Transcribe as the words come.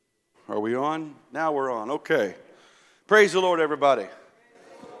Are we on? Now we're on. Okay. Praise the Lord, everybody.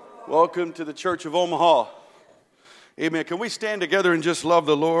 Welcome to the Church of Omaha. Amen. Can we stand together and just love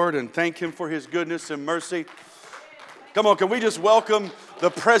the Lord and thank Him for His goodness and mercy? Come on, can we just welcome the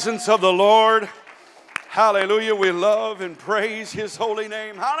presence of the Lord? Hallelujah. We love and praise His holy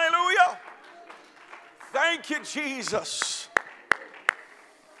name. Hallelujah. Thank you, Jesus.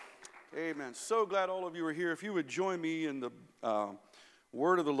 Amen. So glad all of you are here. If you would join me in the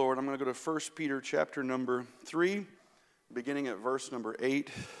word of the Lord, I'm going to go to 1 Peter chapter number 3, beginning at verse number 8.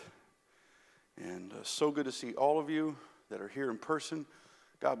 And so good to see all of you that are here in person.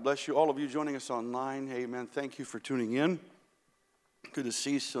 God bless you. All of you joining us online, amen. Thank you for tuning in. Good to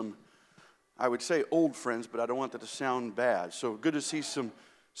see some, I would say old friends, but I don't want that to sound bad. So good to see some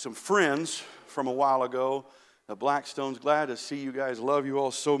friends from a while ago. The Blackstones, glad to see you guys. Love you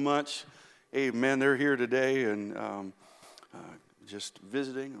all so much. Amen. They're here today and just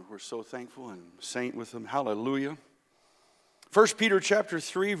visiting. We're so thankful and saint with them. Hallelujah. 1 Peter chapter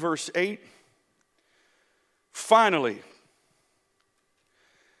 3, verse 8. Finally,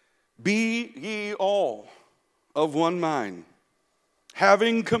 be ye all of one mind,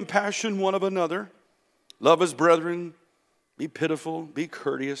 having compassion one of another, love as brethren, be pitiful, be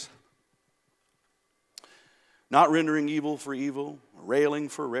courteous, not rendering evil for evil, railing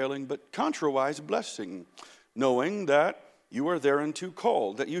for railing, but contrariwise blessing, knowing that you are thereunto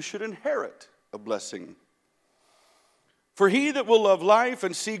called, that you should inherit a blessing. For he that will love life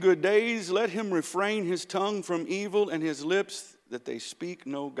and see good days, let him refrain his tongue from evil and his lips that they speak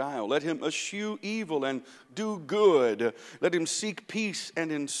no guile. Let him eschew evil and do good. Let him seek peace and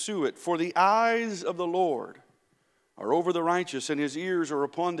ensue it. For the eyes of the Lord are over the righteous, and his ears are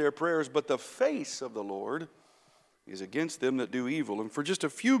upon their prayers. But the face of the Lord is against them that do evil. And for just a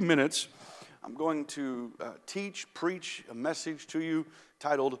few minutes, I'm going to preach a message to you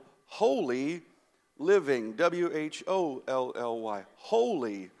titled Holy Living, W-H-O-L-L-Y,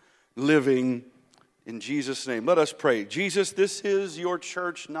 Holy Living in Jesus' name. Let us pray. Jesus, this is your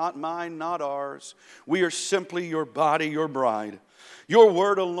church, not mine, not ours. We are simply your body, your bride. Your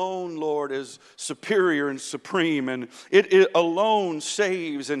word alone, Lord, is superior and supreme, and it alone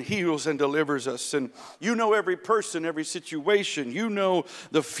saves and heals and delivers us. And you know every person, every situation. You know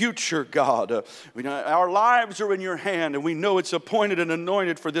the future, God. Our lives are in your hand, and we know it's appointed and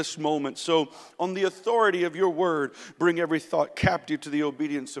anointed for this moment. So on the authority of your word, bring every thought captive to the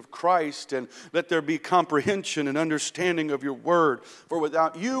obedience of Christ, and let there be comprehension and understanding of your word. For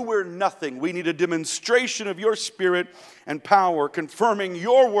without you, we're nothing. We need a demonstration of your spirit and power, confirming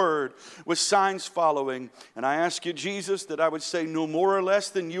your word with signs following. And I ask you, Jesus, that I would say no more or less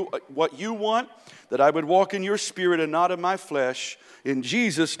than what you want, that I would walk in your spirit and not in my flesh. In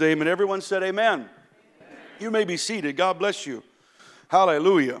Jesus' name. And everyone said amen. Amen. You may be seated. God bless you.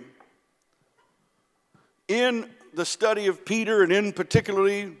 Hallelujah. In the study of Peter, and in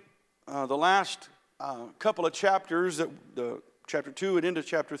particularly the last couple of chapters, chapter 2 and into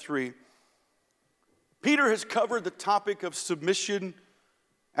chapter 3, Peter has covered the topic of submission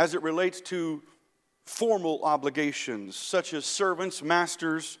as it relates to formal obligations, such as servants,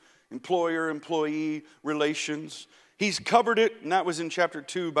 masters, employer-employee relations. He's covered it, and that was in chapter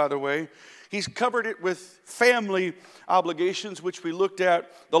 2, by the way. He's covered it with family obligations, which we looked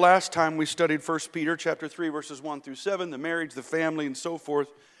at the last time we studied 1 Peter chapter 3, verses 1 through 7, the marriage, the family, and so forth.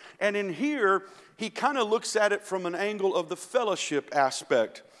 And in here, he kind of looks at it from an angle of the fellowship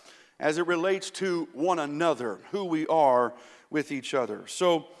aspect, as it relates to one another, who we are with each other.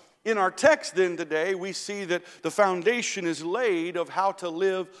 So in our text then today, we see that the foundation is laid of how to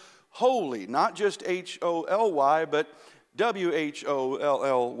live holy, not just H-O-L-Y, but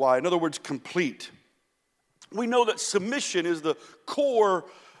W-H-O-L-L-Y, in other words, complete. We know that submission is the core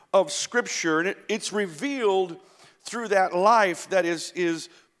of Scripture, and it's revealed through that life that is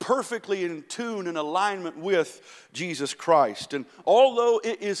perfectly in tune and alignment with Jesus Christ. And although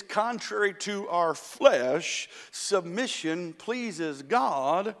it is contrary to our flesh, submission pleases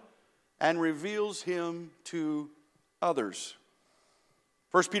God and reveals Him to others.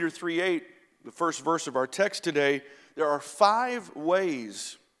 1 Peter 3:8, the first verse of our text today, there are 5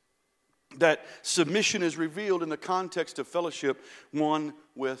 ways that submission is revealed in the context of fellowship one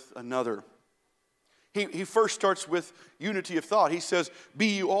with another. He first starts with unity of thought. He says,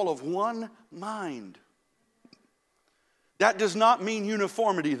 be you all of one mind. That does not mean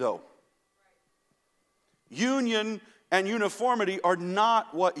uniformity, though. Union and uniformity are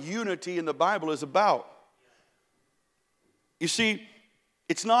not what unity in the Bible is about. You see,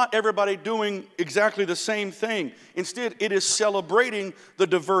 it's not everybody doing exactly the same thing. Instead, it is celebrating the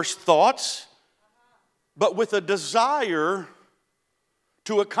diverse thoughts, but with a desire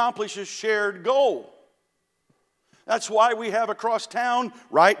to accomplish a shared goal. That's why we have across town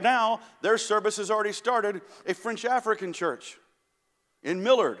right now, their service has already started, a French African church in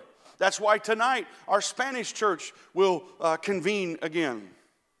Millard. That's why tonight our Spanish church will convene again.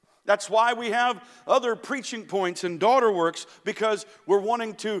 That's why we have other preaching points and daughter works, because we're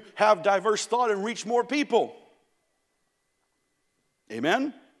wanting to have diverse thought and reach more people.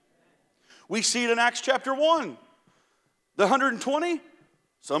 Amen? We see it in Acts chapter 1. The 120,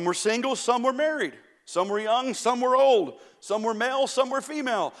 some were single, some were married. Some were young, some were old. Some were male, some were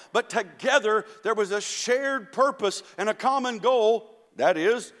female. But together there was a shared purpose and a common goal, that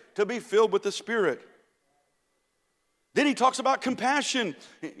is, to be filled with the Spirit. Then he talks about compassion.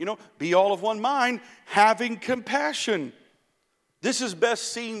 Be all of one mind, having compassion. This is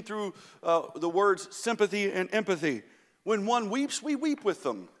best seen through the words sympathy and empathy. When one weeps, we weep with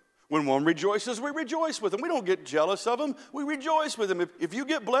them. When one rejoices, we rejoice with them. We don't get jealous of them. We rejoice with them. If you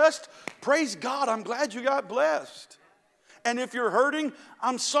get blessed, praise God. I'm glad you got blessed. And if you're hurting,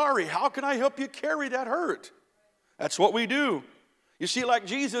 I'm sorry. How can I help you carry that hurt? That's what we do. You see, like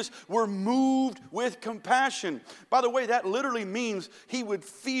Jesus, we're moved with compassion. By the way, that literally means he would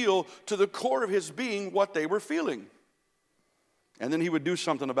feel to the core of his being what they were feeling. And then he would do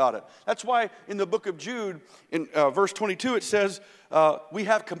something about it. That's why in the book of Jude, in verse 22, it says, we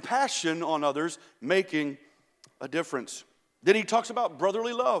have compassion on others, making a difference. Then he talks about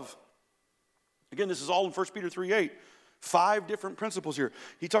brotherly love. Again, this is all in 1 Peter 3:8. 5 different principles here.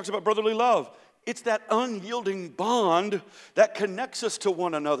 He talks about brotherly love. It's that unyielding bond that connects us to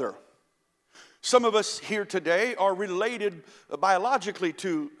one another. Some of us here today are related biologically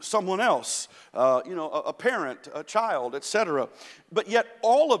to someone else, a parent, a child, etc. But yet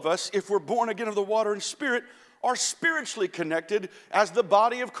all of us, if we're born again of the water and Spirit, are spiritually connected as the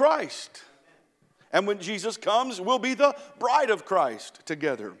body of Christ. And when Jesus comes, we'll be the bride of Christ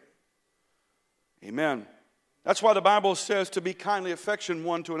together. Amen. That's why the Bible says to be kindly affectioned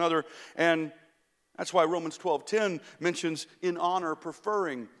one to another, and that's why Romans 12:10 mentions in honor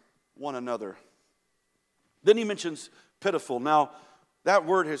preferring one another. Then he mentions pitiful. Now, that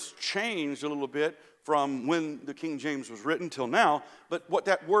word has changed a little bit from when the King James was written till now, but what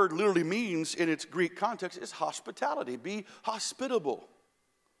that word literally means in its Greek context is hospitality. Be hospitable.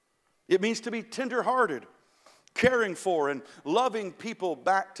 It means to be tenderhearted, caring for and loving people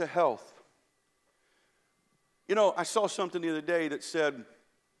back to health. I saw something the other day that said,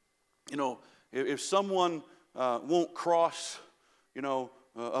 if someone won't cross,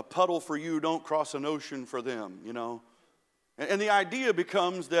 a puddle for you, don't cross an ocean for them, And the idea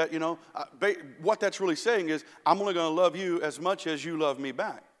becomes that, what that's really saying is, I'm only going to love you as much as you love me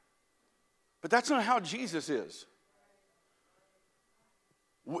back. But that's not how Jesus is.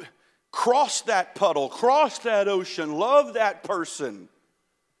 Cross that puddle, cross that ocean, love that person.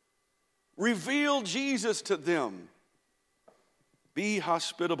 Reveal Jesus to them. Be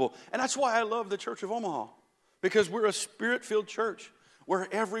hospitable. And that's why I love the Church of Omaha. Because we're a Spirit-filled church where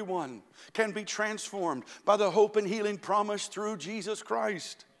everyone can be transformed by the hope and healing promised through Jesus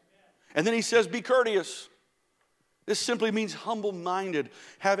Christ. And then he says, be courteous. This simply means humble-minded,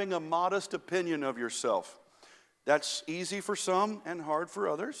 having a modest opinion of yourself. That's easy for some and hard for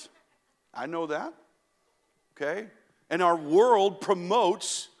others. I know that. Okay? And our world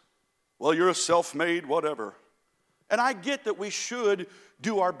promotes, well, you're a self-made whatever. And I get that we should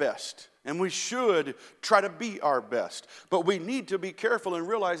do our best. And we should try to be our best. But we need to be careful and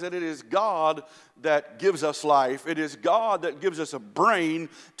realize that it is God that gives us life. It is God that gives us a brain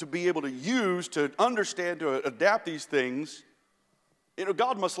to be able to use, to understand, to adapt these things.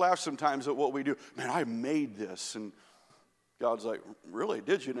 God must laugh sometimes at what we do. Man, I made this. And God's like, really?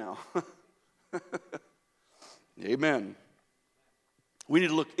 Did you now? Amen. We need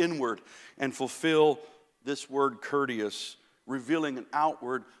to look inward and fulfill this word courteous, revealing an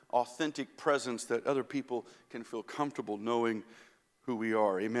outward, authentic presence that other people can feel comfortable knowing who we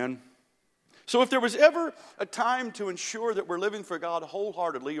are. Amen? So if there was ever a time to ensure that we're living for God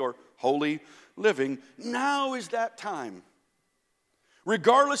wholeheartedly or holy living, now is that time.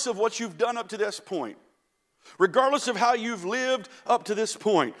 Regardless of what you've done up to this point, regardless of how you've lived up to this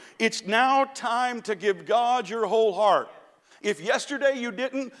point, it's now time to give God your whole heart. If yesterday you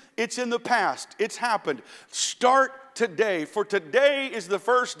didn't, it's in the past. It's happened. Start today, for today is the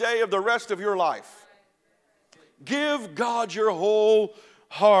first day of the rest of your life. Give God your whole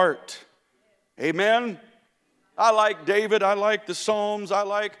heart. Amen? I like David. I like the Psalms. I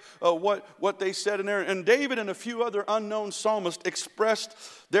like what they said in there. And David and a few other unknown psalmists expressed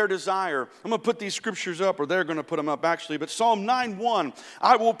their desire. I'm going to put these scriptures up, or they're going to put them up actually. But Psalm 9:1,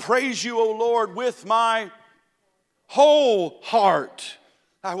 I will praise you, O Lord, with my whole heart.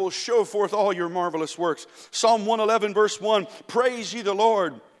 I will show forth all your marvelous works. Psalm 111 verse 1, praise ye the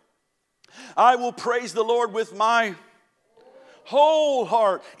Lord. I will praise the Lord with my whole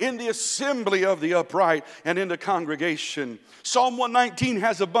heart in the assembly of the upright and in the congregation. Psalm 119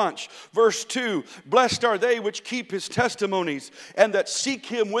 has a bunch. Verse 2, blessed are they which keep his testimonies and that seek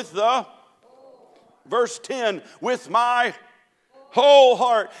him with the. Verse 10, with my whole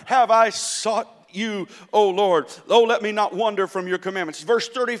heart have I sought you, O Lord. Oh, let me not wander from your commandments. Verse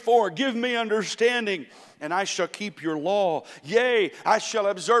 34, give me understanding and I shall keep your law. Yea, I shall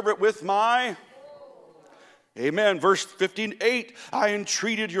observe it with my. Amen. Verse 15:8, I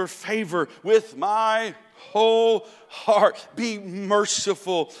entreated your favor with my whole heart. Be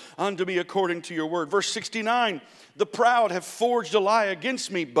merciful unto me according to your word. Verse 69, the proud have forged a lie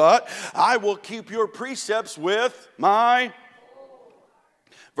against me, but I will keep your precepts with my.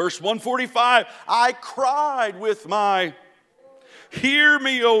 Verse 145, I cried with my. Hear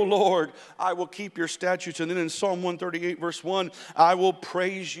me, O Lord. I will keep your statutes. And then in Psalm 138, verse 1, I will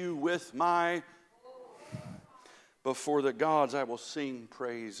praise you with my. Before the gods I will sing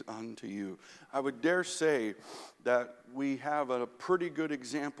praise unto you. I would dare say that we have a pretty good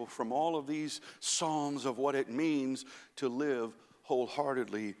example from all of these Psalms of what it means to live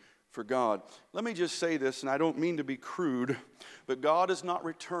wholeheartedly for God. Let me just say this, and I don't mean to be crude, but God is not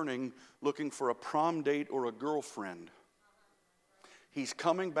returning looking for a prom date or a girlfriend. He's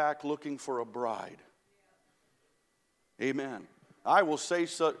coming back looking for a bride. Amen. I will say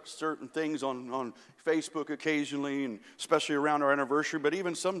certain things on Facebook occasionally, and especially around our anniversary, but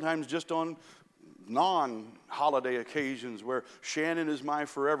even sometimes just on non-holiday occasions where Shannon is my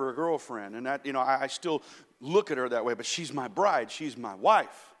forever girlfriend. And that, I still look at her that way, but she's my bride. She's my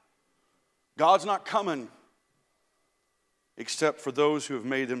wife. God's not coming except for those who have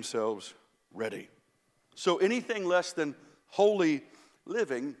made themselves ready. So anything less than holy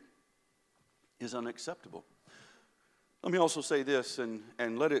living is unacceptable. Let me also say this, and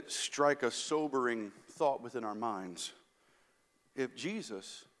let it strike a sobering thought within our minds. If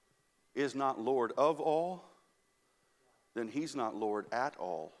Jesus is not Lord of all, then he's not Lord at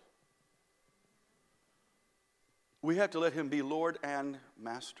all. We have to let him be Lord and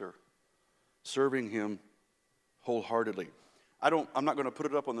Master, serving him wholeheartedly. I'm not going to put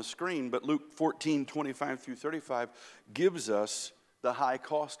it up on the screen, but Luke 14:25 through 35 gives us the high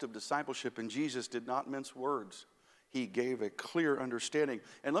cost of discipleship, and Jesus did not mince words. He gave a clear understanding.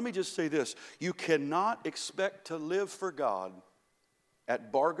 And let me just say this. You cannot expect to live for God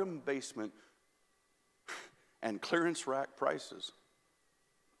at bargain basement and clearance rack prices.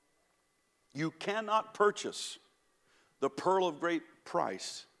 You cannot purchase the pearl of great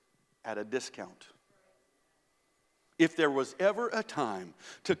price at a discount. If there was ever a time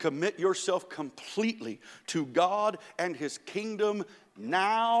to commit yourself completely to God and his kingdom,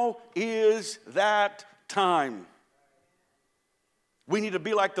 now is that time. We need to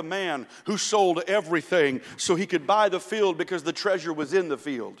be like the man who sold everything so he could buy the field because the treasure was in the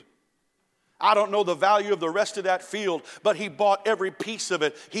field. I don't know the value of the rest of that field, but he bought every piece of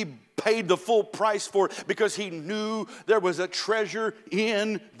it. He paid the full price for it because he knew there was a treasure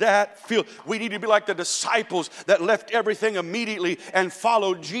in that field. We need to be like the disciples that left everything immediately and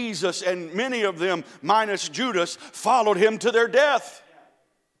followed Jesus, and many of them, minus Judas, followed him to their death.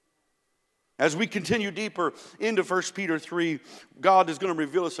 As we continue deeper into 1 Peter 3, God is going to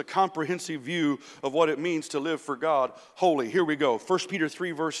reveal us a comprehensive view of what it means to live for God holy. Here we go. 1 Peter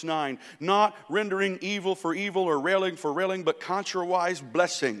 3, verse 9. Not rendering evil for evil or railing for railing, but contrariwise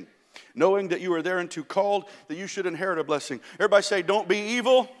blessing, knowing that you are thereunto called, that you should inherit a blessing. Everybody say, don't be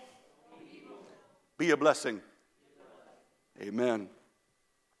evil. Be a blessing. Amen.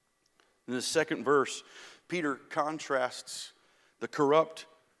 In the second verse, Peter contrasts the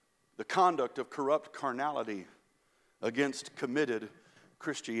conduct of corrupt carnality against committed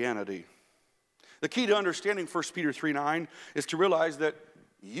Christianity. The key to understanding 1 Peter 3:9 is to realize that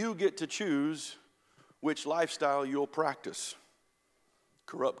you get to choose which lifestyle you'll practice.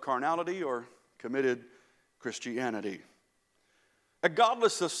 Corrupt carnality or committed Christianity. A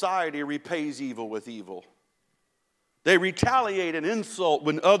godless society repays evil with evil. They retaliate and insult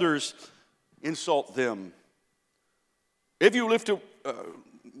when others insult them. If you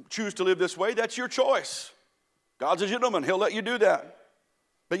choose to live this way, that's your choice. God's a gentleman. He'll let you do that.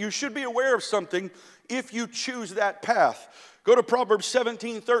 But you should be aware of something if you choose that path. Go to Proverbs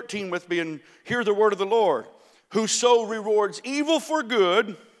 17:13 with me and hear the word of the Lord. Whoso rewards evil for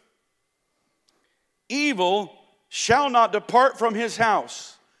good, evil shall not depart from his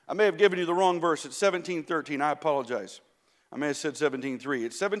house. I may have given you the wrong verse. It's 17:13. I apologize. I may have said 17:3.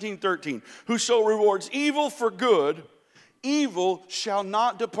 It's 17:13. Whoso rewards evil for good, evil shall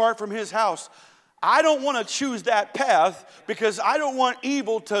not depart from his house. I don't want to choose that path because I don't want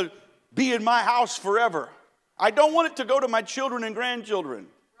evil to be in my house forever. I don't want it to go to my children and grandchildren.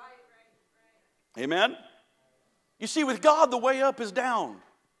 Right. Amen? You see, with God, the way up is down.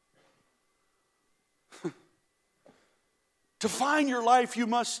 To find your life, you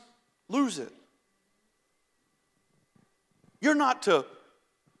must lose it. You're not to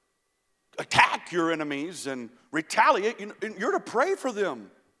attack your enemies and retaliate. You're to pray for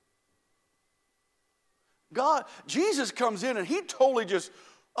them. Jesus comes in and he totally just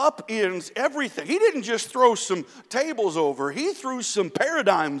upends everything. He didn't just throw some tables over. He threw some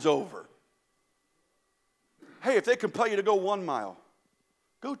paradigms over. Hey, if they compel you to go 1 mile,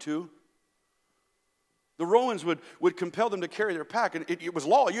 go 2. The Romans would compel them to carry their pack, and it was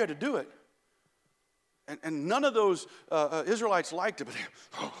law. You had to do it. And none of those Israelites liked it.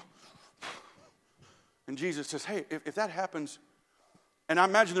 But and Jesus says, hey, if that happens, and I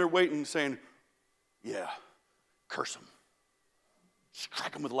imagine they're waiting saying, yeah, curse them.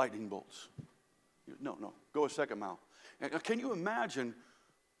 Strike them with lightning bolts. No, go a 2nd mile. And can you imagine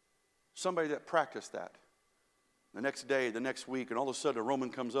somebody that practiced that? The next day, the next week, and all of a sudden a Roman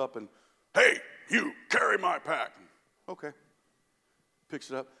comes up and, hey, you, carry my pack. Okay. Picks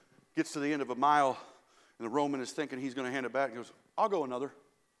it up, gets to the end of a mile, and the Roman is thinking he's going to hand it back, and goes, I'll go another.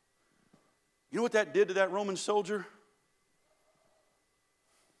 You know what that did to that Roman soldier?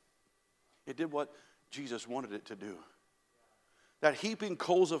 It did what Jesus wanted it to do. That heaping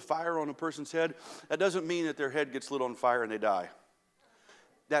coals of fire on a person's head, that doesn't mean that their head gets lit on fire and they die.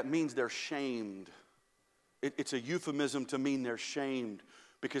 That means they're shamed. It's a euphemism to mean they're shamed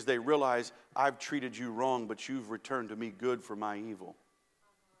because they realize I've treated you wrong, but you've returned to me good for my evil.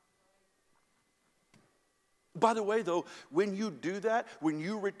 By the way, though, when you do that, when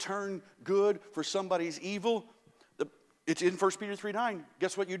you return good for somebody's evil, it's in 1 Peter 3:9.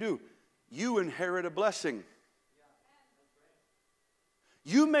 Guess what you do? You inherit a blessing.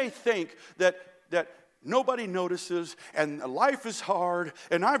 You may think that nobody notices and life is hard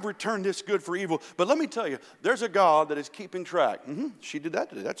and I've returned this good for evil. But let me tell you, there's a God that is keeping track. She did that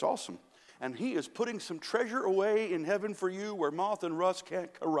today. That's awesome. And he is putting some treasure away in heaven for you where moth and rust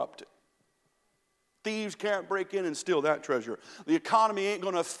can't corrupt it. Thieves can't break in and steal that treasure. The economy ain't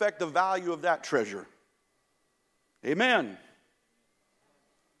going to affect the value of that treasure. Amen.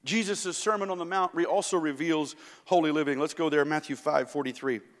 Jesus' Sermon on the Mount also reveals holy living. Let's go there, Matthew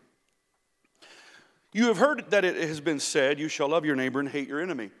 5:43. You have heard that it has been said, you shall love your neighbor and hate your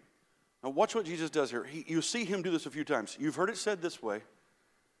enemy. Now watch what Jesus does here. You see him do this a few times. You've heard it said this way.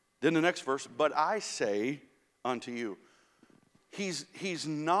 Then the next verse, but I say unto you. He's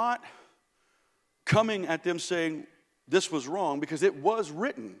not coming at them saying this was wrong because it was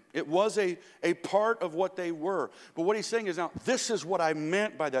written. It was a part of what they were. But what he's saying is now, this is what I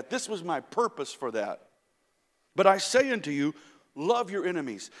meant by that. This was my purpose for that. But I say unto you, love your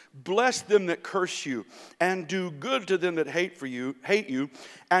enemies, bless them that curse you, and do good to them that hate you,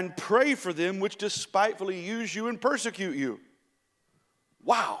 and pray for them which despitefully use you and persecute you.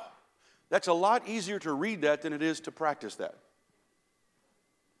 Wow, that's a lot easier to read that than it is to practice that.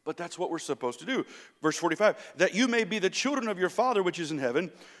 But that's what we're supposed to do. Verse 45, that you may be the children of your Father which is in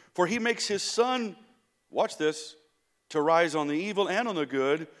heaven, for he makes his sun, watch this, to rise on the evil and on the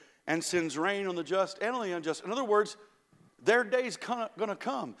good, and sends rain on the just and on the unjust. In other words, their day's going to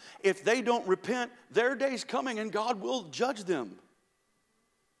come. If they don't repent, their day's coming and God will judge them.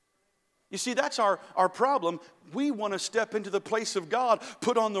 You see, that's our problem. We want to step into the place of God,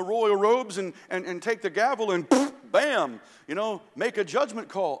 put on the royal robes and take the gavel and poof, bam, make a judgment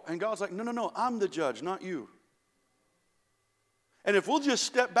call. And God's like, no, I'm the judge, not you. And if we'll just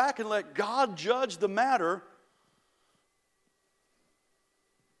step back and let God judge the matter,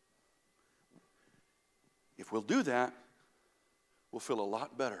 if we'll do that, we'll feel a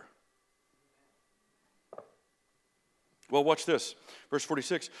lot better. Well, watch this. Verse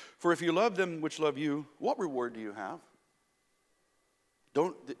 46. For if you love them which love you, what reward do you have?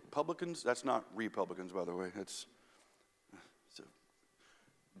 Publicans, that's not Republicans, by the way. It's a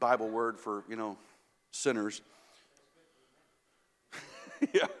Bible word for, sinners.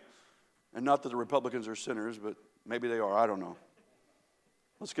 Yeah. And not that the Republicans are sinners, but maybe they are. I don't know.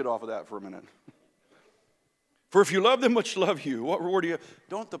 Let's get off of that for a minute. For if you love them which love you, what reward do you have?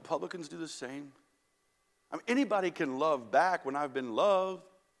 Don't the publicans do the same? I mean, anybody can love back when I've been loved,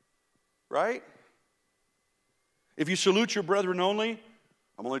 right? If you salute your brethren only,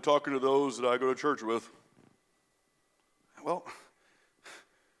 I'm only talking to those that I go to church with. Well,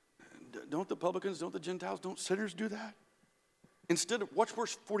 don't the publicans, don't the Gentiles, don't sinners do that? Instead of, watch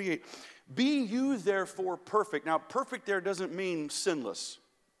verse 48. Be you therefore perfect. Now, perfect there doesn't mean sinless.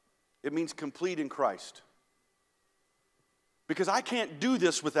 It means complete in Christ. Because I can't do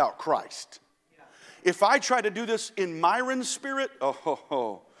this without Christ. If I try to do this in Myron's spirit,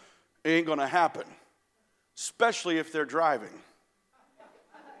 it ain't going to happen. Especially if they're driving.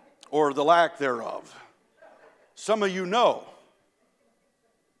 Or the lack thereof. Some of you know.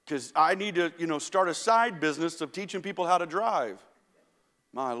 Because I need to, start a side business of teaching people how to drive.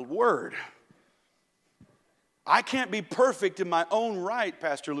 My word. I can't be perfect in my own right,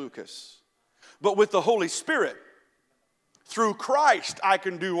 Pastor Lucas. But with the Holy Spirit, through Christ, I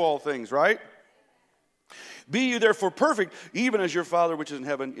can do all things, right? Be you therefore perfect, even as your Father which is in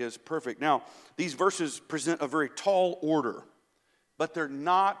heaven is perfect. Now, these verses present a very tall order, but they're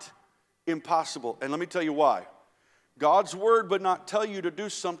not impossible. And let me tell you why. God's word would not tell you to do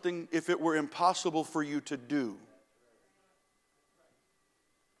something if it were impossible for you to do.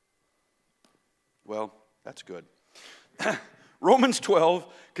 Well, that's good. Romans 12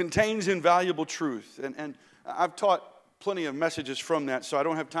 contains invaluable truth. And I've taught plenty of messages from that, so I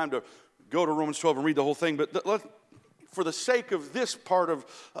don't have time to go to Romans 12 and read the whole thing. But for the sake of this part of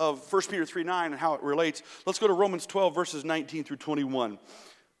 1 Peter 3:9 and how it relates, let's go to Romans 12, verses 19 through 21.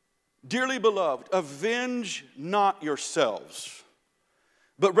 Dearly beloved, avenge not yourselves,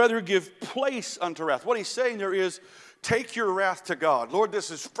 but rather give place unto wrath. What he's saying there is, take your wrath to God. Lord, this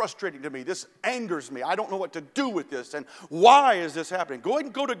is frustrating to me. This angers me. I don't know what to do with this. And why is this happening? Go ahead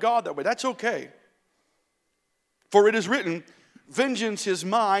and go to God that way. That's okay. For it is written, vengeance is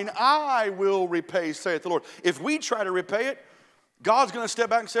mine. I will repay, saith the Lord. If we try to repay it, God's going to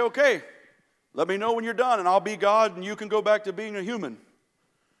step back and say, okay, let me know when you're done, and I'll be God, and you can go back to being a human.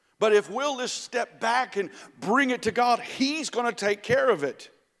 But if we'll just step back and bring it to God, He's going to take care of it.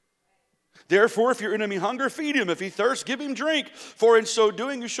 Therefore, if your enemy hunger, feed him. If he thirst, give him drink. For in so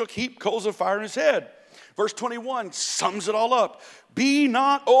doing, you shall heap coals of fire in his head. Verse 21 sums it all up. Be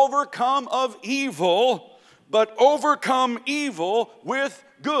not overcome of evil, but overcome evil with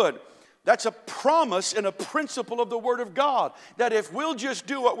good. That's a promise and a principle of the Word of God. That if we'll just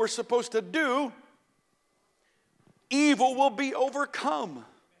do what we're supposed to do, evil will be overcome.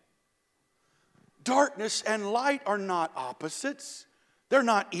 Darkness and light are not opposites. They're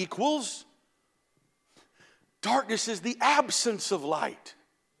not equals. Darkness is the absence of light.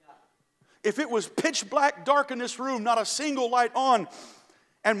 If it was pitch black dark in this room, not a single light on,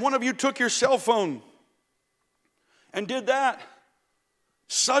 and one of you took your cell phone and did that,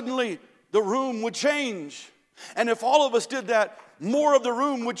 suddenly the room would change. And if all of us did that, more of the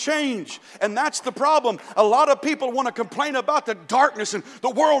room would change. And that's the problem. A lot of people want to complain about the darkness and the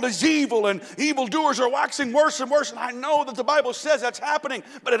world is evil and evildoers are waxing worse and worse. And I know that the Bible says that's happening,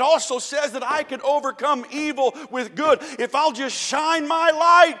 but it also says that I can overcome evil with good if I'll just shine my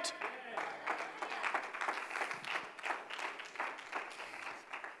light.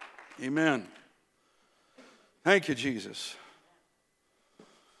 Amen. Thank you, Jesus.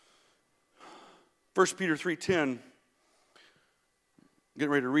 1 Peter 3:10.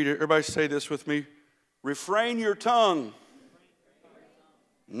 Getting ready to read it. Everybody say this with me. Refrain your tongue.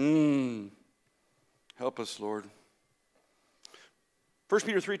 Help us, Lord. 1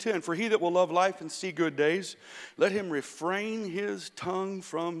 Peter 3:10. For he that will love life and see good days, let him refrain his tongue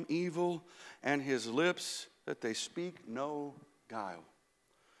from evil and his lips that they speak no guile.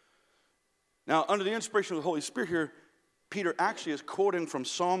 Now, under the inspiration of the Holy Spirit here, Peter actually is quoting from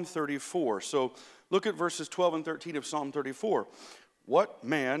Psalm 34. So look at verses 12 and 13 of Psalm 34. What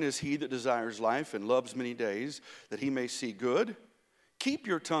man is he that desires life and loves many days, that he may see good? Keep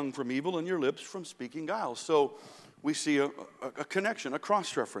your tongue from evil and your lips from speaking guile. So we see a connection, a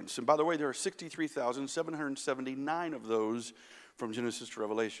cross-reference. And by the way, there are 63,779 of those from Genesis to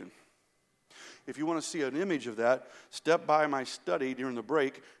Revelation. If you want to see an image of that, step by my study during the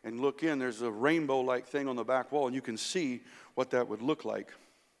break and look in. There's a rainbow-like thing on the back wall, and you can see what that would look like.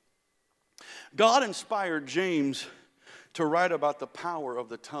 God inspired James to write about the power of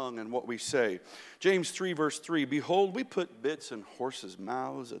the tongue and what we say. James 3, verse 3, behold, we put bits in horses'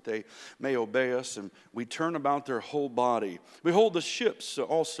 mouths that they may obey us, and we turn about their whole body. Behold, the ships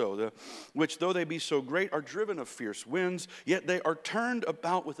also, which though they be so great, are driven of fierce winds, yet they are turned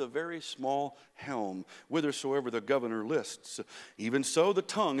about with a very small helm, whithersoever the governor lists. Even so, the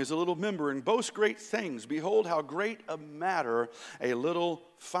tongue is a little member and boasts great things. Behold, how great a matter a little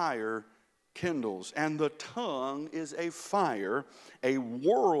fire kindles, and the tongue is a fire, a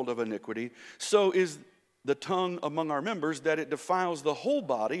world of iniquity. So is the tongue among our members, that it defiles the whole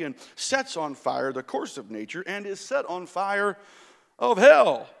body and sets on fire the course of nature, and is set on fire of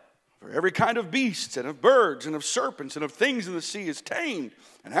hell. For every kind of beasts and of birds and of serpents and of things in the sea is tamed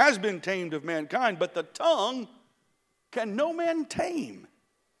and has been tamed of mankind. But the tongue can no man tame.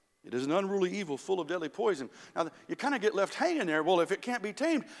 It is an unruly evil full of deadly poison. Now, you kind of get left hanging there. Well, if it can't be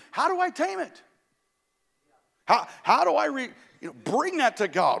tamed, how do I tame it? How do I bring that to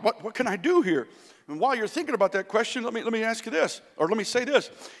God? What can I do here? And while you're thinking about that question, let me ask you this, or let me say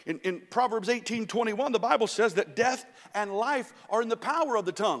this. In Proverbs 18:21, the Bible says that death and life are in the power of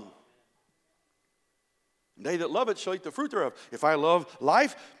the tongue. They that love it shall eat the fruit thereof. If I love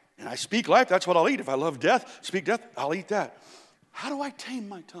life and I speak life, that's what I'll eat. If I love death, speak death, I'll eat that. How do I tame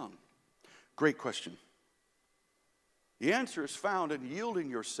my tongue? Great question. The answer is found in yielding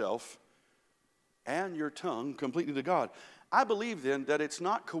yourself and your tongue completely to God. I believe then that it's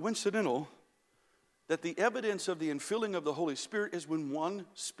not coincidental that the evidence of the infilling of the Holy Spirit is when one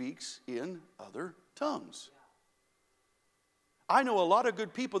speaks in other tongues. I know a lot of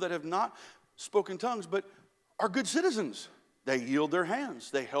good people that have not spoken tongues but are good citizens. They yield their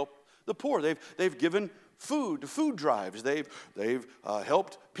hands. They help the poor. They've given food to food drives. They've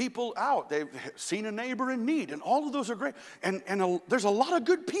helped people out. They've seen a neighbor in need. And all of those are great. And there's a lot of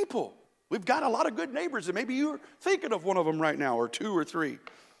good people. We've got a lot of good neighbors. And maybe you're thinking of one of them right now, or two or three.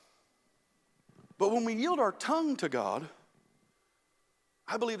 But when we yield our tongue to God,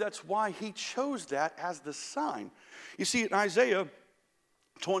 I believe that's why he chose that as the sign. You see, in Isaiah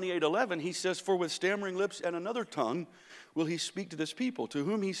 28:11, he says, "For with stammering lips and another tongue will he speak to this people, to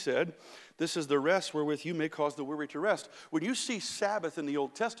whom he said, this is the rest wherewith you may cause the weary to rest." When you see Sabbath in the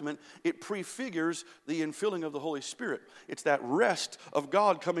Old Testament, it prefigures the infilling of the Holy Spirit. It's that rest of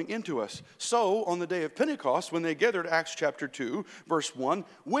God coming into us. So, on the day of Pentecost, when they gathered, Acts chapter 2, verse 1,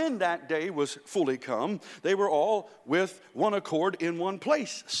 when that day was fully come, they were all with one accord in one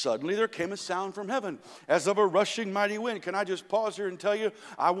place. Suddenly there came a sound from heaven, as of a rushing mighty wind. Can I just pause here and tell you,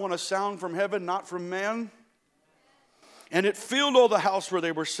 I want a sound from heaven, not from man. And it filled all the house where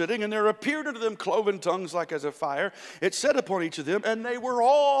they were sitting, and there appeared unto them cloven tongues like as a fire. It set upon each of them, and they were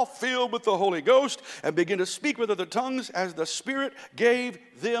all filled with the Holy Ghost, and began to speak with other tongues as the Spirit gave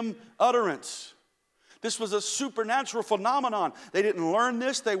them utterance. This was a supernatural phenomenon. They didn't learn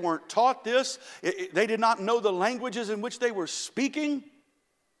this. They weren't taught this. They did not know the languages in which they were speaking.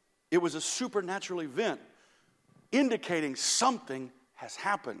 It was a supernatural event indicating something has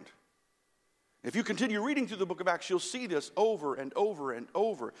happened. If you continue reading through the book of Acts, you'll see this over and over and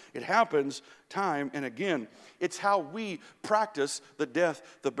over. It happens time and again. It's how we practice the death,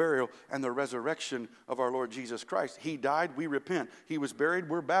 the burial, and the resurrection of our Lord Jesus Christ. He died, we repent. He was buried,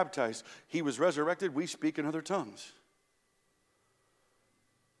 we're baptized. He was resurrected, we speak in other tongues.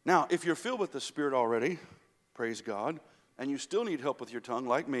 Now, if you're filled with the Spirit already, praise God, and you still need help with your tongue,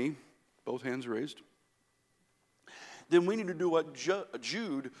 like me, both hands raised, then we need to do what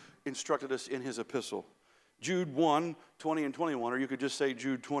Jude instructed us in his epistle. Jude 1, 20 and 21, or you could just say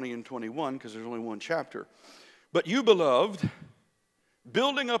Jude 20 and 21 because there's only one chapter. "But you, beloved,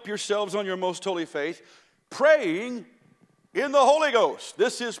 building up yourselves on your most holy faith, praying in the Holy Ghost."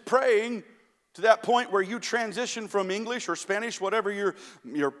 This is praying to that point where you transition from English or Spanish, whatever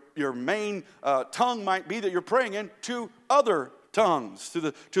your main tongue might be that you're praying in, to other tongues,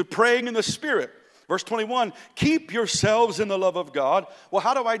 to praying in the Spirit. Verse 21, "Keep yourselves in the love of God." Well,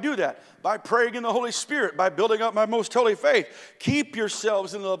 how do I do that? By praying in the Holy Spirit, by building up my most holy faith. "Keep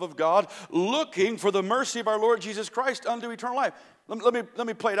yourselves in the love of God, looking for the mercy of our Lord Jesus Christ unto eternal life." Let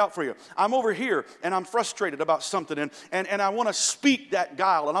me play it out for you. I'm over here, and I'm frustrated about something, and I want to speak that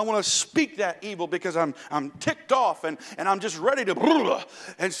guile, and I want to speak that evil because I'm ticked off, and I'm just ready to,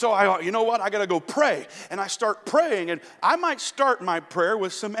 and so you know what? I got to go pray, and I start praying, and I might start my prayer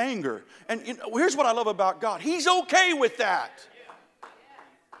with some anger. And here's what I love about God. He's okay with that.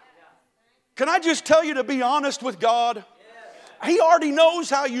 Can I just tell you to be honest with God? He already knows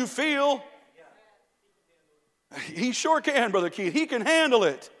how you feel. He sure can, Brother Keith. He can handle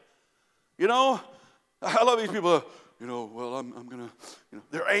it. You know, I love these people. Well, I'm going to,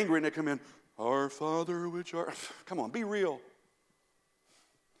 they're angry and they come in. "Our Father which art." Come on, be real.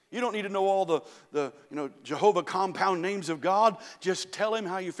 You don't need to know all the Jehovah compound names of God. Just tell him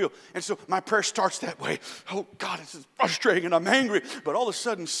how you feel. And so my prayer starts that way. "Oh, God, this is frustrating and I'm angry." But all of a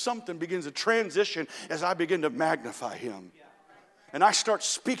sudden something begins to transition as I begin to magnify him. And I start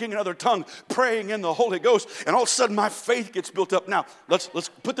speaking in other tongue, praying in the Holy Ghost, and all of a sudden my faith gets built up. Now, let's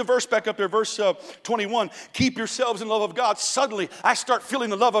put the verse back up there, verse 21. Keep yourselves in the love of God. Suddenly, I start feeling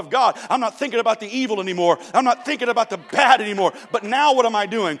the love of God. I'm not thinking about the evil anymore. I'm not thinking about the bad anymore. But now what am I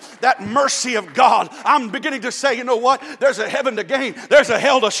doing? That mercy of God, I'm beginning to say, you know what? There's a heaven to gain. There's a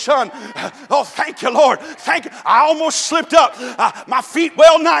hell to shun. Oh, thank you, Lord. Thank you. I almost slipped up. My feet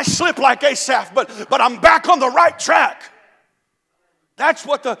well nigh slipped like Asaph, but I'm back on the right track. That's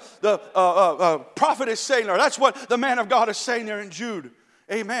what the prophet is saying there. That's what the man of God is saying there in Jude.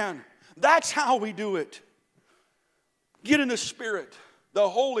 Amen. That's how we do it. Get in the Spirit, the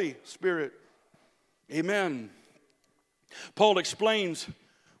Holy Spirit. Amen. Paul explains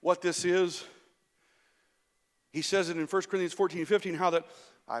what this is. He says it in 1 Corinthians 14:15, how that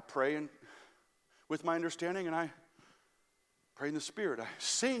I pray with my understanding, and I pray in the Spirit. I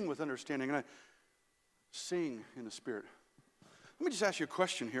sing with understanding, and I sing in the Spirit. Let me just ask you a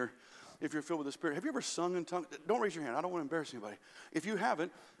question here. If you're filled with the Spirit, have you ever sung in tongues? Don't raise your hand. I don't want to embarrass anybody. If you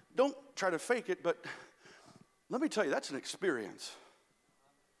haven't, don't try to fake it, but let me tell you, that's an experience.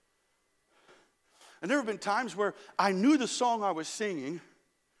 And there have been times where I knew the song I was singing.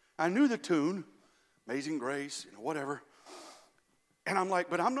 I knew the tune, Amazing Grace, whatever. And I'm like,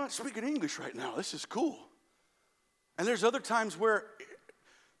 but I'm not speaking English right now. This is cool. And there's other times where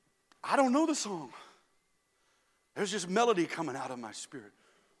I don't know the song. There's just melody coming out of my spirit.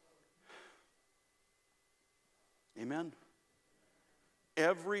 Amen.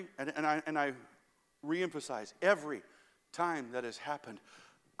 And I reemphasize, every time that has happened,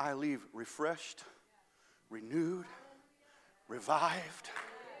 I leave refreshed, renewed, revived,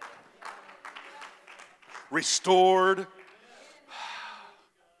 restored.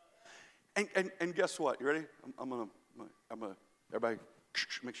 And guess what? You ready? I'm gonna everybody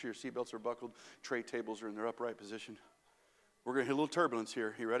make sure your seatbelts are buckled. Tray tables are in their upright position. We're going to hit a little turbulence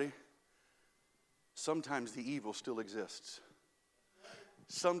here. You ready? Sometimes the evil still exists.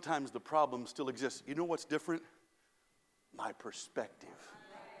 Sometimes the problem still exists. You know what's different? My perspective.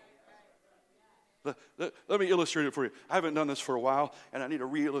 Let me illustrate it for you. I haven't done this for a while, and I need to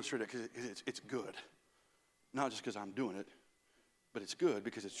re-illustrate it because it's good. Not just because I'm doing it, but it's good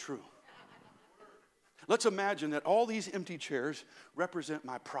because it's true. Let's imagine that all these empty chairs represent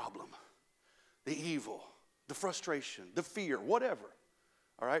my problem, the evil, the frustration, the fear, whatever.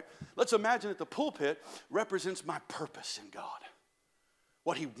 All right? Let's imagine that the pulpit represents my purpose in God,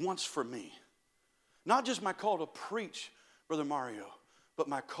 what He wants for me. Not just my call to preach, Brother Mario, but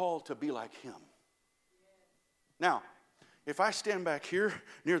my call to be like Him. Now, if I stand back here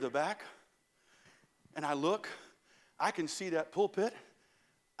near the back and I look, I can see that pulpit.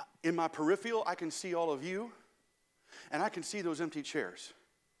 In my peripheral, I can see all of you, and I can see those empty chairs.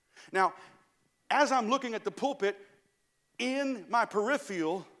 Now, as I'm looking at the pulpit, in my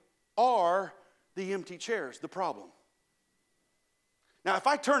peripheral are the empty chairs, the problem. Now, if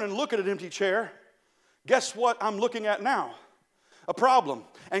I turn and look at an empty chair, guess what I'm looking at now? A problem.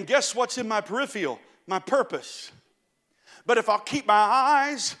 And guess what's in my peripheral? My purpose. But if I'll keep my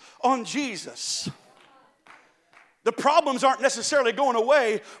eyes on Jesus, the problems aren't necessarily going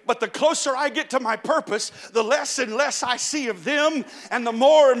away, but the closer I get to my purpose, the less and less I see of them, and the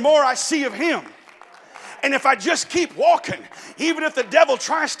more and more I see of Him. And if I just keep walking, even if the devil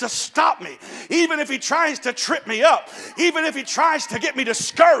tries to stop me, even if he tries to trip me up, even if he tries to get me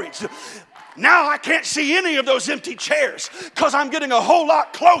discouraged, now I can't see any of those empty chairs because I'm getting a whole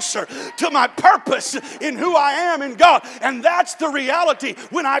lot closer to my purpose in who I am in God. And that's the reality.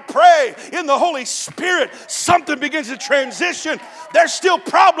 When I pray in the Holy Spirit, something begins to transition. There's still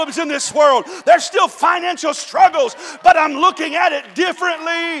problems in this world. There's still financial struggles, but I'm looking at it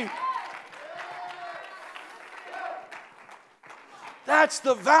differently. That's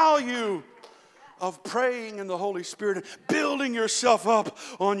the value of praying in the Holy Spirit and building yourself up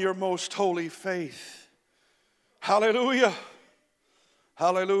on your most holy faith. Hallelujah.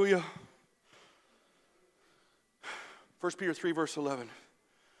 Hallelujah. 1 Peter 3, verse 11.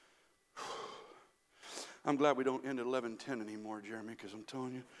 I'm glad we don't end at 11:10 anymore, Jeremy, because I'm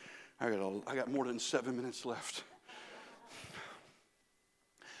telling you, I got more than 7 minutes left.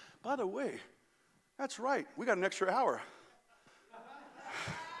 By the way, that's right. We got an extra hour.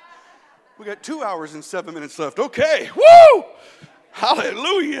 We got 2 hours and 7 minutes left. Okay. Woo!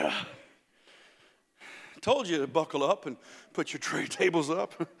 Hallelujah. Told you to buckle up and put your tray tables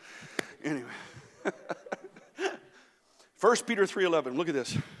up. Anyway. 1 Peter 3:11. Look at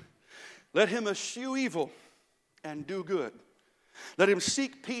this. Let him eschew evil and do good. Let him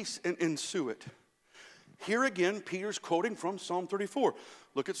seek peace and ensue it. Here again, Peter's quoting from Psalm 34.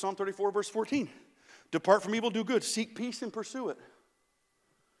 Look at Psalm 34, verse 14. Depart from evil, do good. Seek peace and pursue it.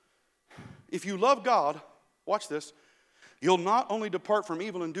 If you love God, watch this, you'll not only depart from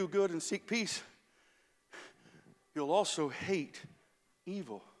evil and do good and seek peace, you'll also hate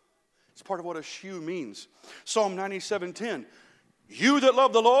evil. It's part of what eschew means. Psalm 97:10. You that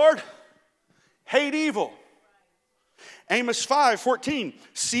love the Lord, hate evil. Amos 5:14.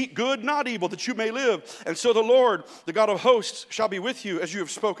 Seek good, not evil, that you may live. And so the Lord, the God of hosts, shall be with you as you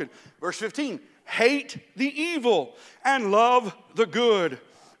have spoken. Verse 15. Hate the evil and love the good.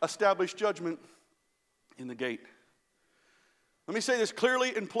 Establish judgment in the gate. Let me say this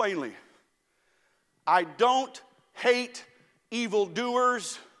clearly and plainly. I don't hate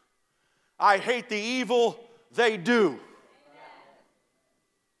evildoers. I hate the evil they do.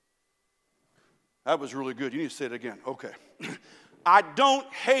 That was really good. You need to say it again. Okay. I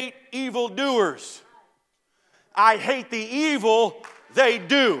don't hate evildoers. I hate the evil they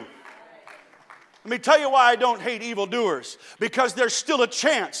do. Let me tell you why I don't hate evildoers. Because there's still a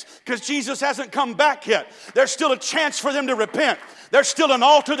chance. Because Jesus hasn't come back yet. There's still a chance for them to repent. There's still an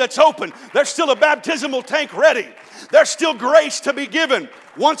altar that's open. There's still a baptismal tank ready. There's still grace to be given.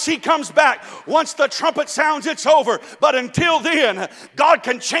 Once he comes back, once the trumpet sounds, it's over. But until then, God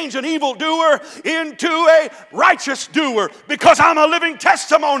can change an evildoer into a righteous doer, because I'm a living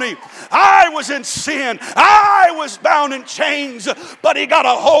testimony. I was in sin. I was bound in chains, but he got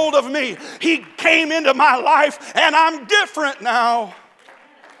a hold of me. He came into my life, and I'm different now.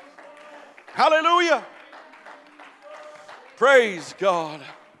 Hallelujah. Praise God.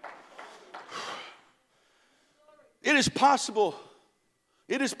 It is possible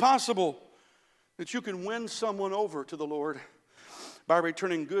that you can win someone over to the Lord by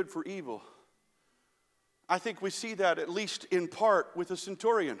returning good for evil. I think we see that at least in part with the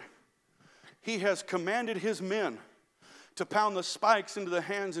centurion. He has commanded his men to pound the spikes into the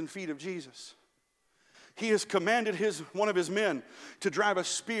hands and feet of Jesus. He has commanded one of his men to drive a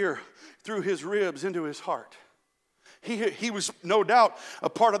spear through his ribs into his heart. He was no doubt a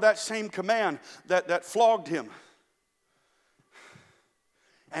part of that same command that flogged him.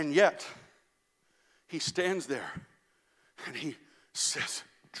 And yet, he stands there and he says,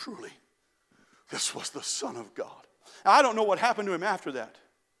 truly, this was the Son of God. Now, I don't know what happened to him after that.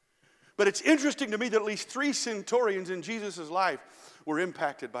 But it's interesting to me that at least 3 centurions in Jesus' life were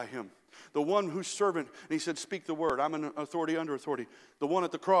impacted by him. The one whose servant, and he said, speak the word. I'm an authority under authority. The one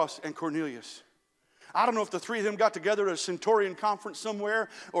at the cross, and Cornelius. I don't know if the 3 of them got together at a centurion conference somewhere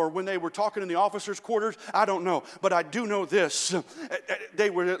or when they were talking in the officers' quarters. I don't know. But I do know this. They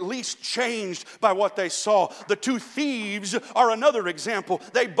were at least changed by what they saw. The 2 thieves are another example.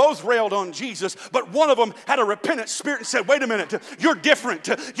 They both railed on Jesus, but one of them had a repentant spirit and said, wait a minute, you're different.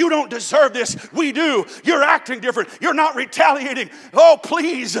 You don't deserve this. We do. You're acting different. You're not retaliating. Oh,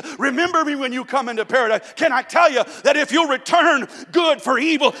 please remember me when you come into paradise. Can I tell you that if you'll return good for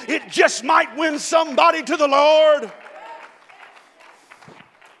evil, it just might win somebody to the Lord.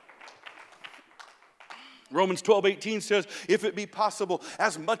 Romans 12:18 says, if it be possible,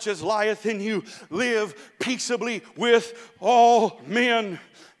 as much as lieth in you, live peaceably with all men.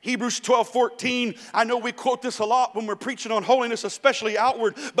 Hebrews 12:14. I know we quote this a lot when we're preaching on holiness, especially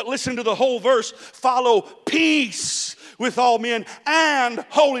outward, but listen to the whole verse. Follow peace with all men and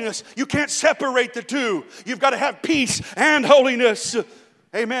holiness. You can't separate the two. You've got to have peace and holiness.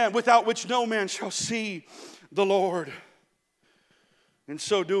 Amen. Without which no man shall see the Lord. In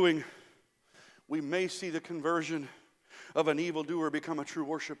so doing, we may see the conversion of an evildoer become a true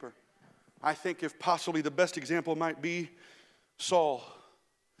worshiper. I think if possibly the best example might be Saul,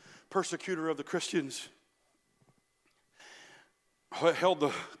 persecutor of the Christians, held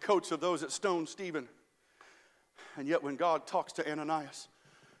the coats of those that stoned Stephen. And yet when God talks to Ananias,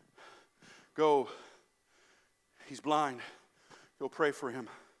 go, he's blind. Go pray for him.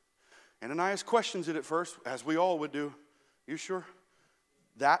 Ananias questions it at first, as we all would do. You sure?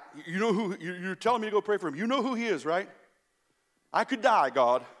 That, you know who, you're telling me to go pray for him. You know who he is, right? I could die,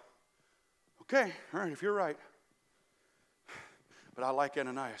 God. Okay, all right, if you're right. But I like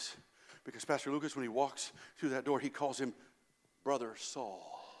Ananias because Pastor Lucas, when he walks through that door, he calls him Brother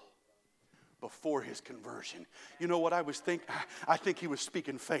Saul. Before his conversion. You know what I was thinking? I think he was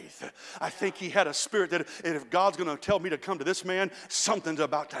speaking faith. I think he had a spirit that if God's going to tell me to come to this man, something's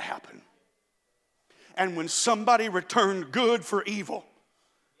about to happen. And when somebody returned good for evil,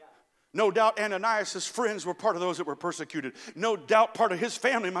 no doubt Ananias' friends were part of those that were persecuted. No doubt part of his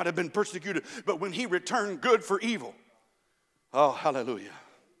family might have been persecuted. But when he returned good for evil, oh, hallelujah.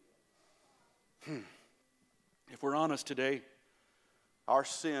 If we're honest today, our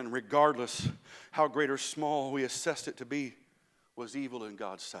sin, regardless how great or small we assessed it to be, was evil in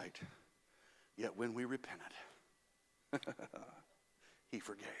God's sight. Yet when we repented, he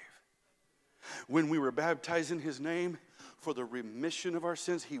forgave. When we were baptized in his name for the remission of our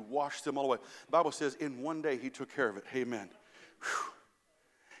sins, he washed them all away. The Bible says in one day he took care of it. Amen. Whew.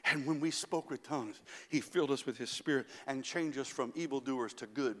 And when we spoke with tongues, he filled us with his Spirit and changed us from evildoers to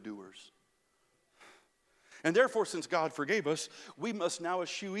good doers. And therefore, since God forgave us, we must now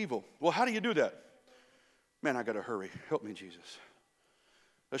eschew evil. Well, how do you do that? Man, I got to hurry. Help me, Jesus.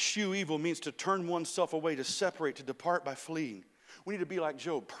 Eschew evil means to turn oneself away, to separate, to depart by fleeing. We need to be like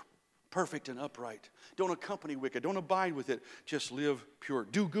Job, perfect and upright. Don't accompany wicked. Don't abide with it. Just live pure.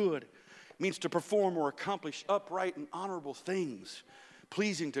 Do good. It means to perform or accomplish upright and honorable things,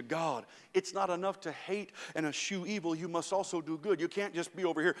 pleasing to God. It's not enough to hate and eschew evil. You must also do good. You can't just be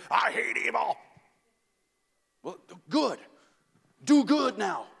over here, I hate evil. Well, good. Do good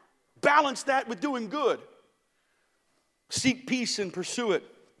now. Balance that with doing good. Seek peace and pursue it.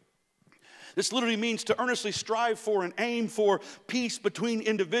 This literally means to earnestly strive for and aim for peace between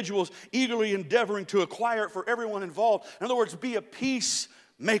individuals, eagerly endeavoring to acquire it for everyone involved. In other words, be a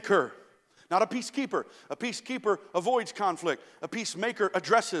peacemaker, not a peacekeeper. A peacekeeper avoids conflict. A peacemaker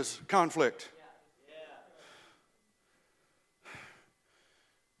addresses conflict.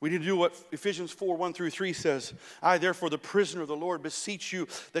 We need to do what Ephesians 4:1-3 says. I, therefore, the prisoner of the Lord, beseech you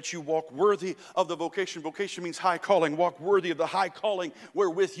that you walk worthy of the vocation. Vocation means high calling. Walk worthy of the high calling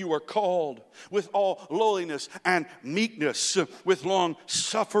wherewith you are called, with all lowliness and meekness, with long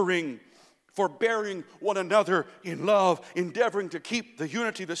suffering, forbearing one another in love, endeavoring to keep the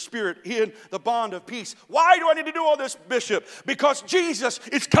unity of the Spirit in the bond of peace. Why do I need to do all this, Bishop? Because Jesus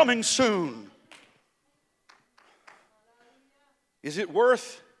is coming soon. Is it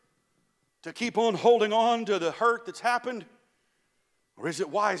worth to keep on holding on to the hurt that's happened? Or is it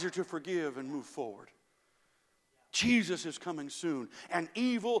wiser to forgive and move forward? Jesus is coming soon, and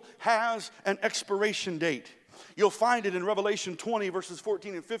evil has an expiration date. You'll find it in Revelation 20, verses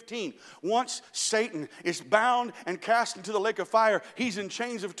 14 and 15. Once Satan is bound and cast into the lake of fire, he's in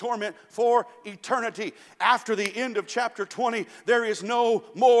chains of torment for eternity. After the end of chapter 20, there is no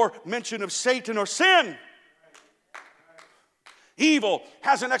more mention of Satan or sin. Evil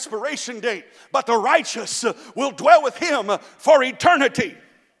has an expiration date, but the righteous will dwell with him for eternity.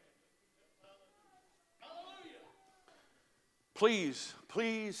 Please,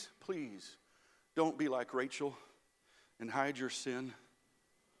 please, please don't be like Rachel and hide your sin.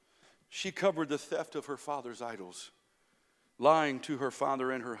 She covered the theft of her father's idols, lying to her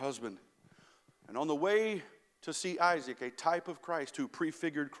father and her husband. And on the way to see Isaac, a type of Christ who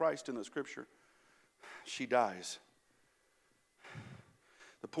prefigured Christ in the scripture, she dies.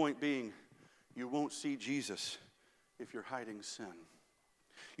 The point being, you won't see Jesus if you're hiding sin.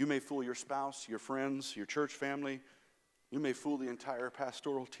 You may fool your spouse, your friends, your church family. You may fool the entire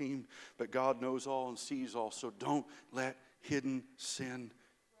pastoral team, but God knows all and sees all. So don't let hidden sin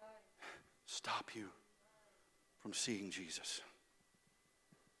stop you from seeing Jesus.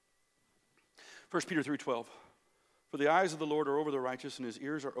 1 Peter 3:12. For the eyes of the Lord are over the righteous, and his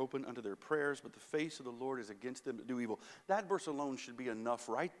ears are open unto their prayers, but the face of the Lord is against them that do evil. That verse alone should be enough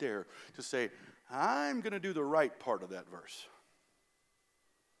right there to say, I'm going to do the right part of that verse.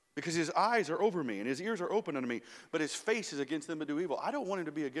 Because his eyes are over me, and his ears are open unto me, but his face is against them that do evil. I don't want him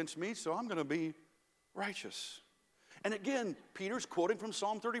to be against me, so I'm going to be righteous. And again, Peter's quoting from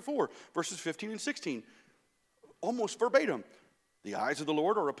Psalm 34, verses 15 and 16, almost verbatim. The eyes of the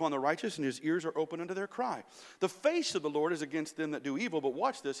Lord are upon the righteous, and his ears are open unto their cry. The face of the Lord is against them that do evil, but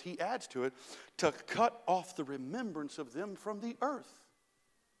watch this, he adds to it, to cut off the remembrance of them from the earth.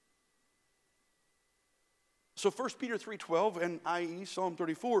 So 1 Peter 3:12 and i.e. Psalm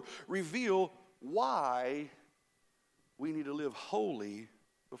 34 reveal why we need to live holy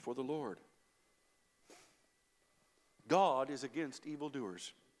before the Lord. God is against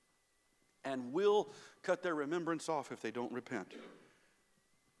evildoers and will cut their remembrance off if they don't repent.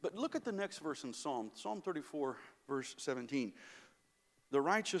 But look at the next verse in Psalm 34, verse 17. The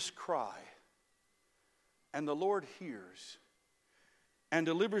righteous cry, and the Lord hears, and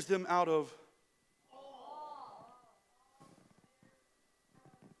delivers them out of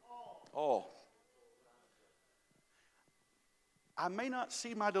all. I may not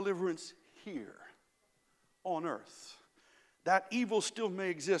see my deliverance here on earth. That evil still may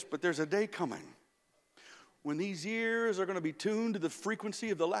exist, but there's a day coming when these ears are going to be tuned to the frequency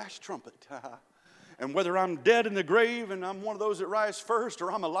of the last trumpet. And whether I'm dead in the grave and I'm one of those that rise first,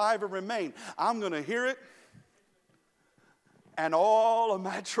 or I'm alive and remain, I'm going to hear it, and all of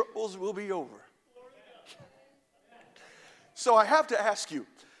my troubles will be over. So I have to ask you,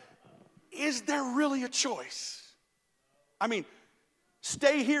 is there really a choice? I mean,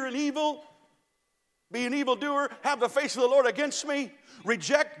 stay here in evil Be an evildoer, have the face of the Lord against me,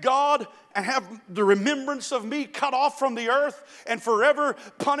 reject God, and have the remembrance of me cut off from the earth and forever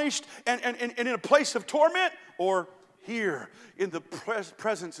punished and in a place of torment? Or here in the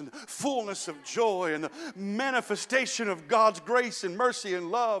presence and the fullness of joy and the manifestation of God's grace and mercy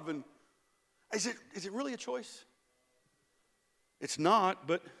and love? And is it really a choice? It's not,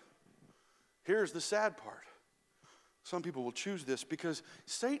 but here's the sad part. Some people will choose this because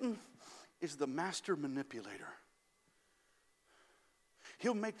Satan is the master manipulator.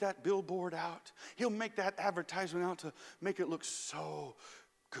 He'll make that billboard out. He'll make that advertisement out to make it look so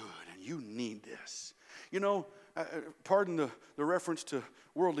good, and you need this. You know, pardon the reference to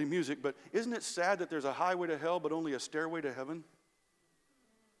worldly music, but isn't it sad that there's a highway to hell but only a stairway to heaven?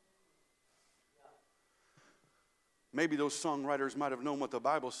 Maybe those songwriters might have known what the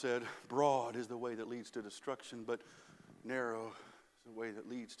Bible said. Broad is the way that leads to destruction, but narrow is the way that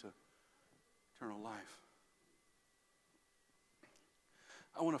leads to eternal life.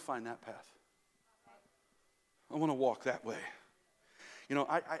 I want to find that path. I want to walk that way. You know,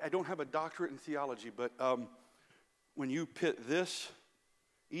 I don't have a doctorate in theology, but when you pit this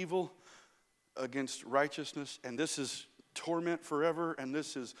evil against righteousness, and this is torment forever, and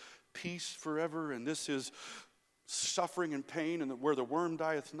this is peace forever, and this is suffering and pain, and where the worm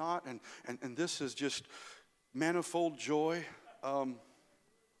dieth not, and this is just manifold joy.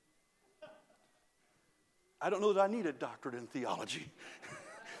 I don't know that I need a doctorate in theology.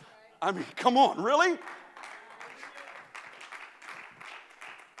 I mean, come on, really?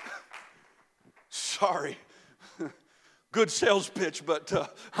 Sorry. Good sales pitch, but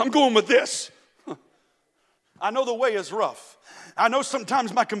I'm going with this. I know the way is rough. I know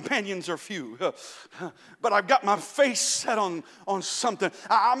sometimes my companions are few, but I've got my face set on something.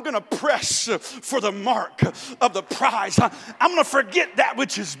 I'm going to press for the mark of the prize. I'm going to forget that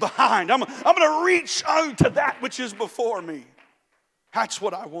which is behind. I'm going to reach out to that which is before me. That's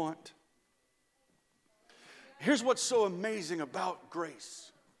what I want. Here's what's so amazing about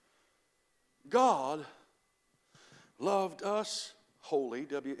grace. God loved us wholly,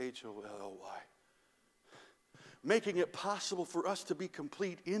 W-H-O-L-L-Y, making it possible for us to be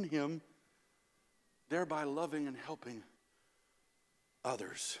complete in Him, thereby loving and helping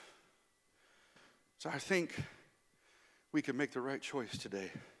others. So I think we can make the right choice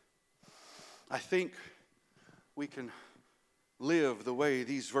today. I think we can live the way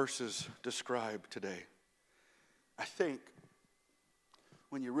these verses describe today. I think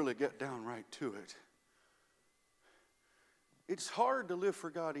when you really get down right to it, it's hard to live for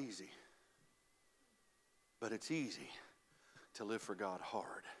God easy, but it's easy to live for God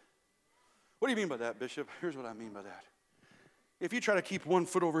hard. What do you mean by that, Bishop? Here's what I mean by that. If you try to keep one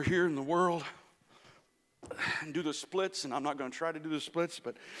foot over here in the world and do the splits, and I'm not going to try to do the splits,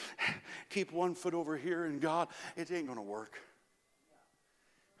 but keep one foot over here in God, it ain't going to work.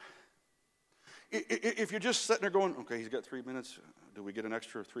 If you're just sitting there going, okay, he's got 3 minutes. Do we get an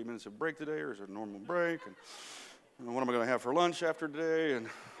extra 3 minutes of break today, or is it a normal break? And what am I going to have for lunch after today? And,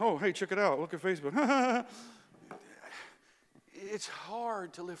 oh, hey, check it out. Look at Facebook. It's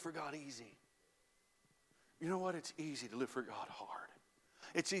hard to live for God easy. You know what? It's easy to live for God hard.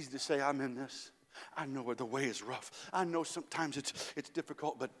 It's easy to say, I'm in this. I know where the way is rough. I know sometimes it's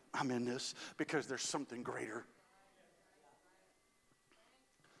difficult, but I'm in this because there's something greater.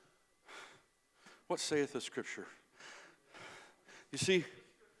 What saith the Scripture? You see,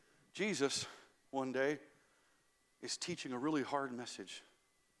 Jesus one day is teaching a really hard message.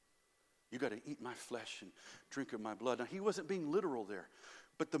 You got to eat my flesh and drink of my blood. Now, he wasn't being literal there,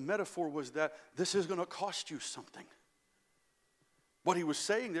 but the metaphor was that this is going to cost you something. What he was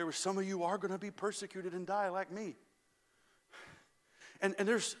saying there was some of you are going to be persecuted and die like me. And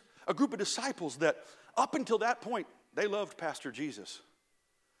there's a group of disciples that up until that point, they loved Pastor Jesus.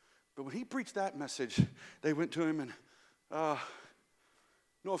 But when he preached that message, they went to him and,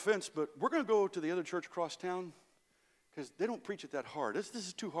 no offense, but we're going to go to the other church across town because they don't preach it that hard. This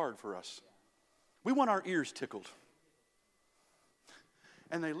is too hard for us. We want our ears tickled.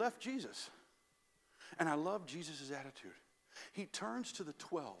 And they left Jesus. And I love Jesus' attitude. He turns to the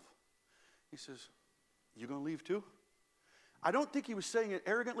 12. He says, you going to leave too? I don't think he was saying it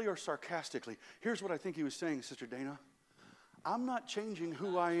arrogantly or sarcastically. Here's what I think he was saying, Sister Dana. I'm not changing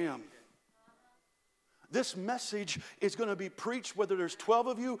who I am. This message is going to be preached whether there's 12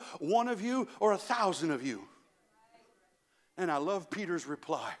 of you, 1 of you, or 1,000 of you. And I love Peter's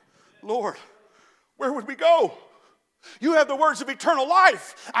reply. Lord, where would we go? You have the words of eternal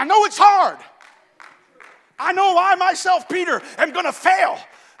life. I know it's hard. I know I myself, Peter, am going to fail.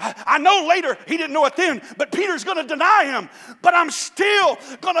 I know later he didn't know it then, but Peter's going to deny him. But I'm still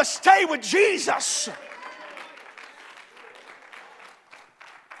going to stay with Jesus.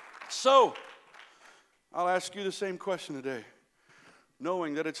 So, I'll ask you the same question today.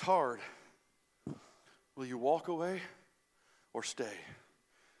 Knowing that it's hard, will you walk away or stay?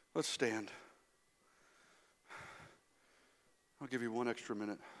 Let's stand. I'll give you one extra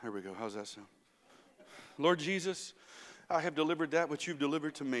minute. There we go. How's that sound? Lord Jesus, I have delivered that which you've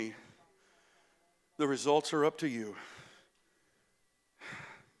delivered to me. The results are up to you.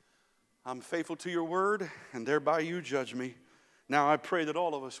 I'm faithful to your word, and thereby you judge me. Now I pray that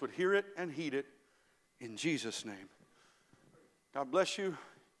all of us would hear it and heed it in Jesus' name. God bless you.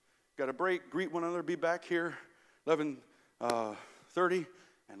 Got a break. Greet one another. Be back here 11:30,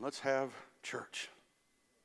 and let's have church.